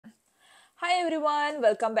Hi everyone,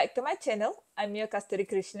 welcome back to my channel. I'm your Kasturi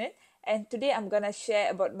Krishnan and today I'm gonna share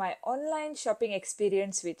about my online shopping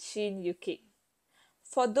experience with Shein UK.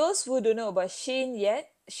 For those who don't know about Shein yet,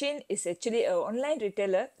 Shein is actually an online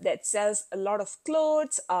retailer that sells a lot of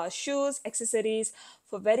clothes, shoes, accessories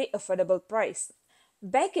for very affordable price.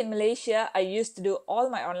 Back in Malaysia, I used to do all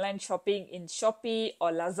my online shopping in Shopee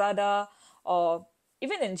or Lazada or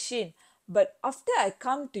even in Shein. But after I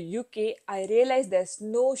come to UK, I realized there's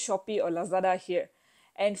no Shopee or Lazada here.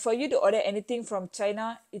 And for you to order anything from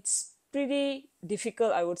China, it's pretty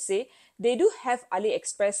difficult, I would say. They do have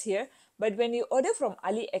AliExpress here, but when you order from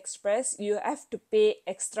AliExpress, you have to pay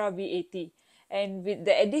extra VAT. And with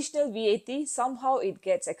the additional VAT, somehow it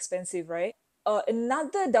gets expensive, right?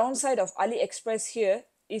 Another downside of AliExpress here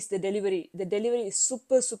is the delivery. The delivery is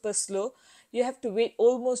super slow. You have to wait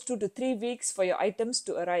almost 2 to 3 weeks for your items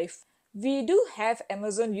to arrive. We do have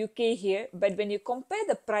Amazon UK here, but when you compare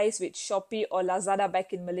the price with Shopee or Lazada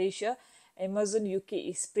back in Malaysia, Amazon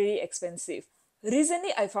UK is pretty expensive.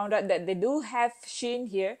 Recently, I found out that they do have Shein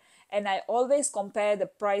here, and I always compare the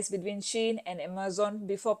price between Shein and Amazon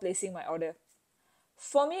before placing my order.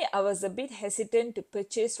 For me, I was a bit hesitant to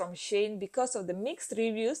purchase from Shein because of the mixed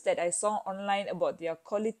reviews that I saw online about their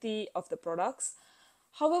quality of the products.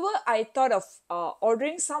 However, I thought of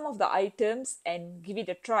ordering some of the items and give it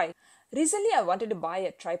a try. Recently, I wanted to buy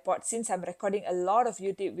a tripod since I'm recording a lot of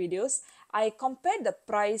YouTube videos. I compared the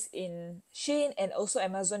price in Shein and also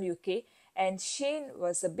Amazon UK, and Shein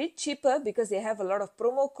was a bit cheaper because they have a lot of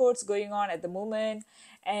promo codes going on at the moment.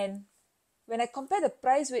 And when I compare the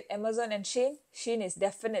price with Amazon and Shein, Shein is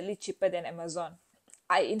definitely cheaper than Amazon.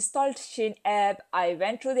 I installed Shein app, I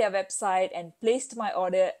went through their website and placed my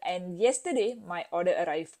order, and yesterday my order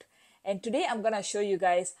arrived. And today I'm gonna show you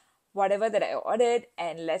guys whatever that I ordered,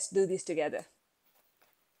 and let's do this together.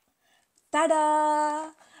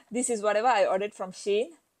 Tada! This is whatever I ordered from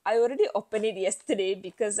Shein. I already opened it yesterday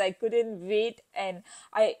because I couldn't wait and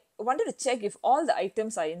I wanted to check if all the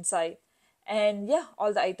items are inside. And yeah,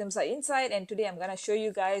 all the items are inside, and today I'm gonna show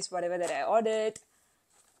you guys whatever that I ordered.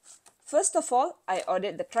 First of all, I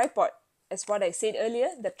ordered the tripod. As what I said earlier,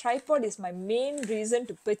 the tripod is my main reason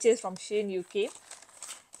to purchase from Shein UK.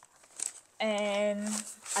 And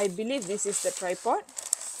I believe this is the tripod.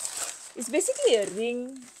 It's basically a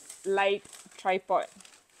ring light tripod.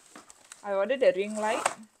 I ordered a ring light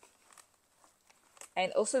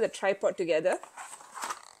and also the tripod together.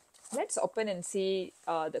 Let's open and see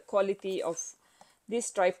the quality of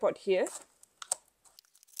this tripod here.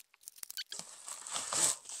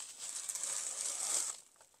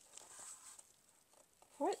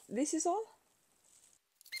 What? This is all?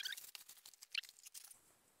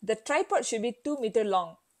 The tripod should be 2 meter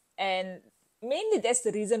long, and mainly that's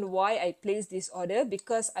the reason why I placed this order,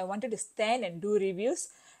 because I wanted to stand and do reviews,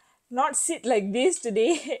 not sit like this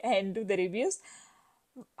today and do the reviews.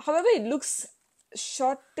 However, it looks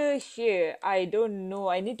shorter here. I don't know.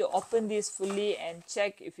 I need to open this fully and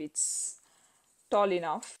check if it's tall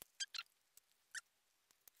enough.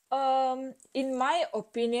 In my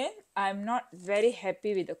opinion, I'm not very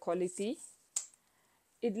happy with the quality.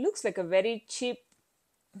 It looks like a very cheap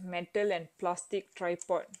metal and plastic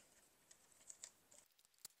tripod.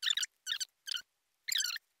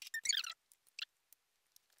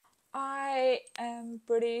 I am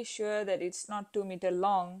pretty sure that it's not 2 meter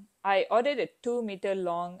long. I ordered a 2 meter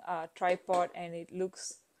long tripod and it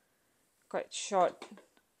looks quite short.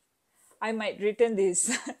 I might return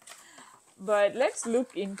this. But let's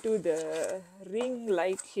look into the ring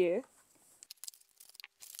light here.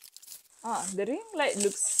 The ring light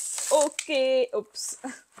looks okay. Oops.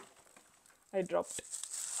 I dropped.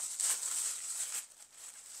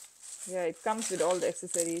 Yeah, it comes with all the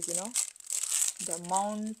accessories, you know. The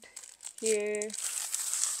mount here,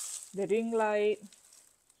 the ring light.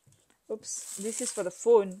 Oops, this is for the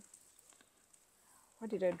phone. What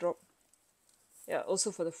did I drop? Yeah, also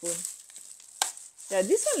for the phone. Yeah,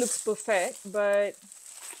 this one looks perfect, but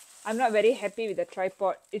I'm not very happy with the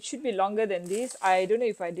tripod. It should be longer than this. I don't know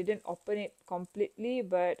if I didn't open it completely,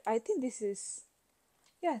 but I think this is,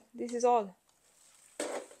 yeah, this is all.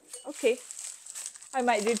 Okay, I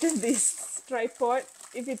might return this tripod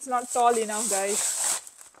if it's not tall enough, guys.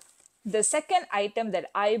 The second item that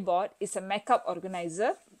I bought is a makeup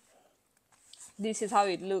organizer. This is how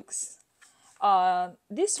it looks.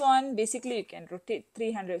 This one, basically you can rotate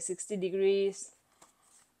 360 degrees.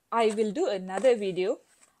 I will do another video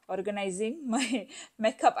organizing my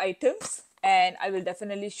makeup items, and I will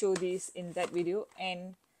definitely show this in that video.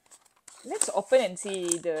 And let's open and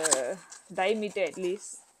see the diameter at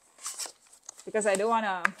least, because I don't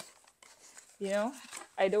want to,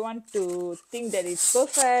 I don't want to think that it's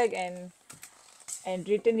perfect and and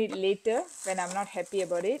return it later when I'm not happy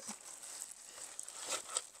about it.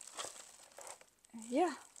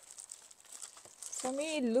 Yeah, for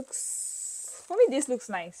me this looks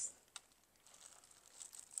nice.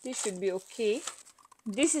 This should be okay.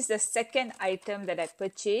 This is the second item that I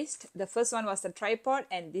purchased. The first one was the tripod,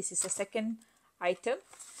 and this is the second item.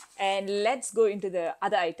 And let's go into the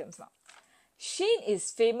other items now. Shein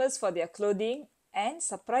is famous for their clothing, and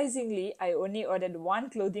surprisingly, I only ordered one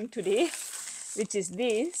clothing today, which is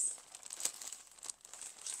this.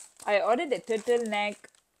 I ordered a turtleneck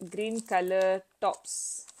green color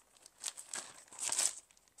tops.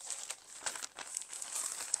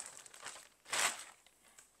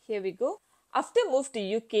 Here we go. After move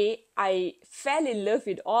to UK, I fell in love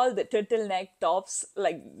with all the turtleneck tops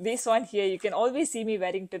like this one here. You can always see me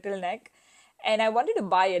wearing turtleneck. And I wanted to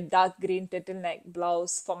buy a dark green turtleneck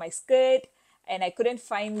blouse for my skirt, and I couldn't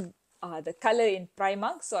find the color in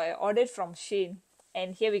Primark, so I ordered from Shein.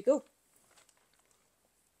 And here we go.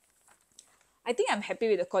 I think I'm happy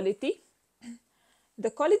with the quality.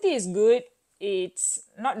 The quality is good. It's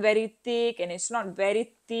not very thick and it's not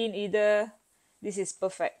very thin either. This is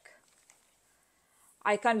perfect.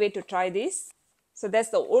 I can't wait to try this. So that's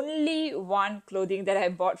the only one clothing that I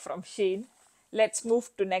bought from Shein. Let's move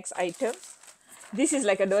to next item. This is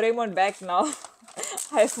like a Doraemon bag now.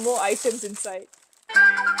 I have more items inside.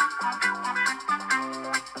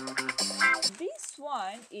 This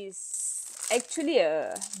one is actually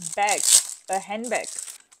a bag, a handbag.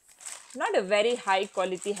 Not a very high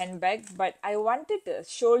quality handbag, but I wanted a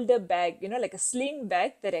shoulder bag, like a sling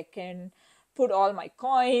bag that I can put all my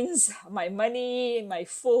coins, my money, my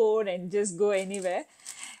phone, and just go anywhere.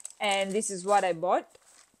 And this is what I bought.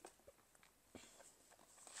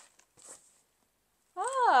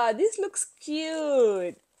 Ah, this looks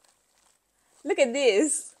cute. Look at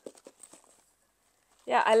this.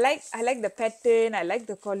 Yeah, I like the pattern, I like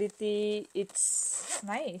the quality. It's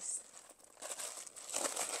nice.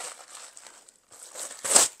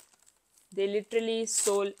 They literally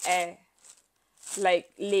stole air like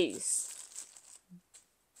lace.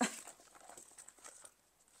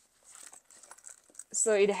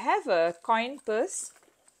 So it have a coin purse.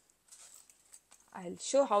 I'll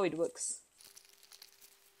show how it works.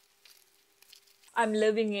 I'm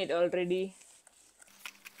loving it already.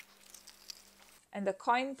 And the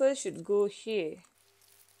coin purse should go here.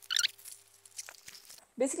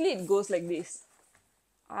 Basically it goes like this.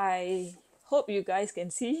 I hope you guys can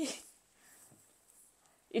see.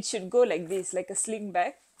 It should go like this, like a sling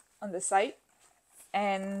bag on the side.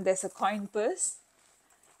 And there's a coin purse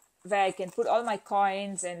where I can put all my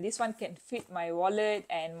coins, and this one can fit my wallet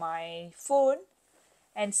and my phone.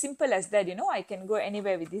 And simple as that, I can go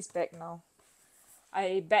anywhere with this bag now.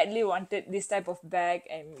 I badly wanted this type of bag,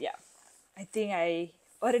 and yeah, I think I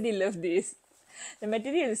already love this. The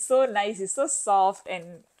material is so nice, it's so soft,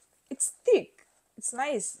 and it's thick. It's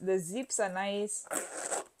nice. The zips are nice.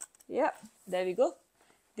 Yeah, there we go.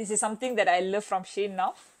 This is something that I love from Shein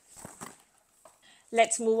now.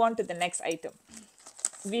 Let's move on to the next item.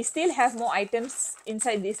 We still have more items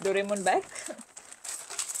inside this Doraemon bag.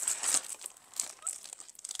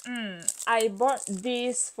 I bought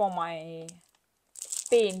this for my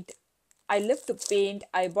paint. I love to paint.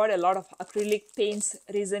 I bought a lot of acrylic paints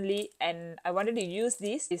recently, and I wanted to use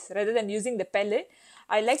this rather than using the palette.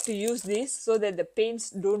 I like to use this so that the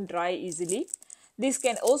paints don't dry easily. This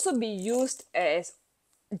can also be used as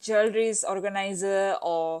jewelry's organizer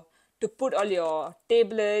or to put all your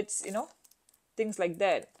tablets, things like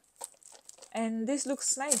that. And this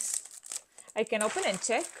looks nice. I can open and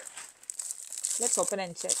check. Let's open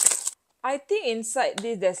and check. I think inside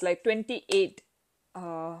this there's like 28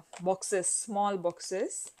 boxes, small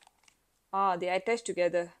boxes. They are attached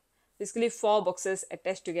together. Basically 4 boxes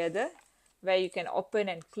attached together where you can open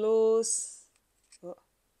and close. Oh,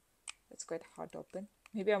 that's quite hard to open.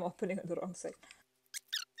 Maybe I'm opening on the wrong side.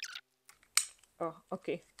 Oh,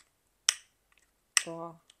 okay.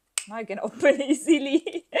 Wow. Now I can open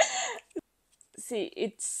easily. See,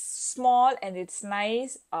 it's small and it's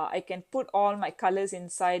nice. I can put all my colors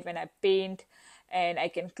inside when I paint, and I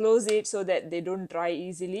can close it so that they don't dry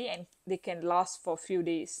easily and they can last for a few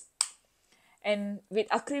days. And with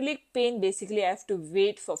acrylic paint, basically I have to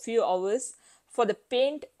wait for a few hours for the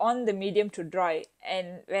paint on the medium to dry.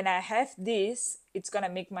 And when I have this, it's gonna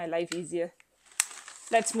make my life easier.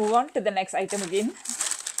 Let's move on to the next item again.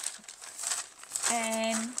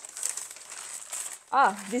 And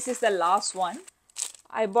this is the last one.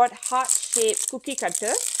 I bought heart-shaped cookie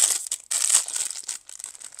cutter.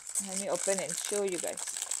 Let me open and show you guys.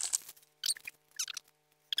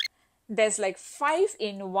 There's like 5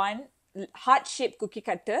 in 1 heart-shaped cookie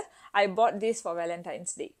cutter. I bought this for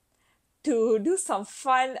Valentine's Day. To do some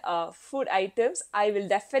fun food items, I will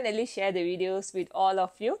definitely share the videos with all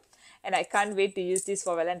of you, and I can't wait to use this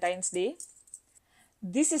for Valentine's Day.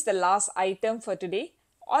 This is the last item for today.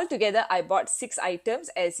 Altogether, I bought 6 items.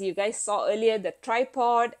 As you guys saw earlier, the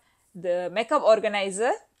tripod, the makeup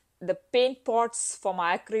organizer, the paint pots for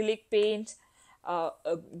my acrylic paint,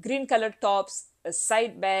 green colored tops, a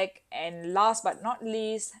side bag, and last but not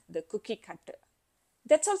least, the cookie cutter.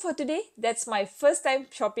 That's all for today. That's my first time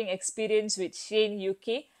shopping experience with Shein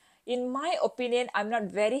UK. In my opinion, I'm not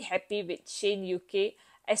very happy with Shein UK,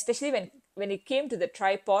 especially when it came to the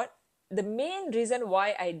tripod. The main reason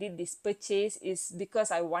why I did this purchase is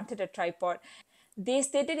because I wanted a tripod. They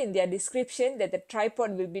stated in their description that the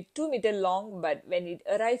tripod will be 2 meter long, but when it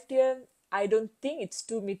arrived here, I don't think it's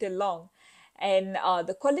 2 meter long. And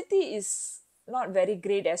the quality is not very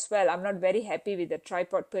great as well. I'm not very happy with the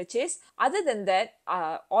tripod purchase. Other than that,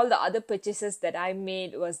 all the other purchases that I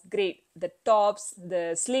made was great. The tops,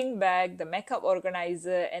 the sling bag, the makeup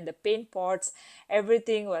organizer, and the paint pots,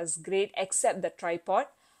 everything was great except the tripod.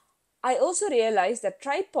 I also realized that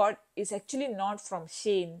tripod is actually not from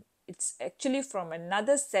Shein. It's actually from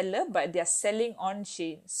another seller, but they're selling on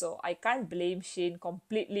Shein. So I can't blame Shein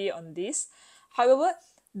completely on this. However,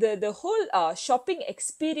 the whole shopping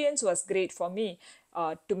experience was great for me.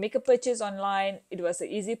 To make a purchase online, it was an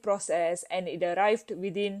easy process, and it arrived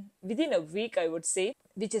within a week, I would say,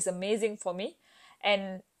 which is amazing for me.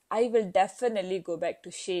 And I will definitely go back to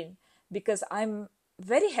Shein because I'm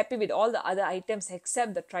very happy with all the other items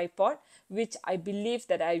except the tripod, which I believe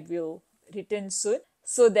that I will return soon.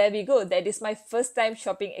 So there we go. That is my first time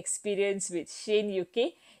shopping experience with Shein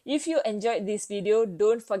UK. If you enjoyed this video,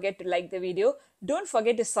 don't forget to like the video. Don't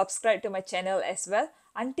forget to subscribe to my channel as well.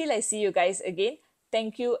 Until I see you guys again,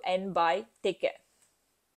 thank you and bye. Take care.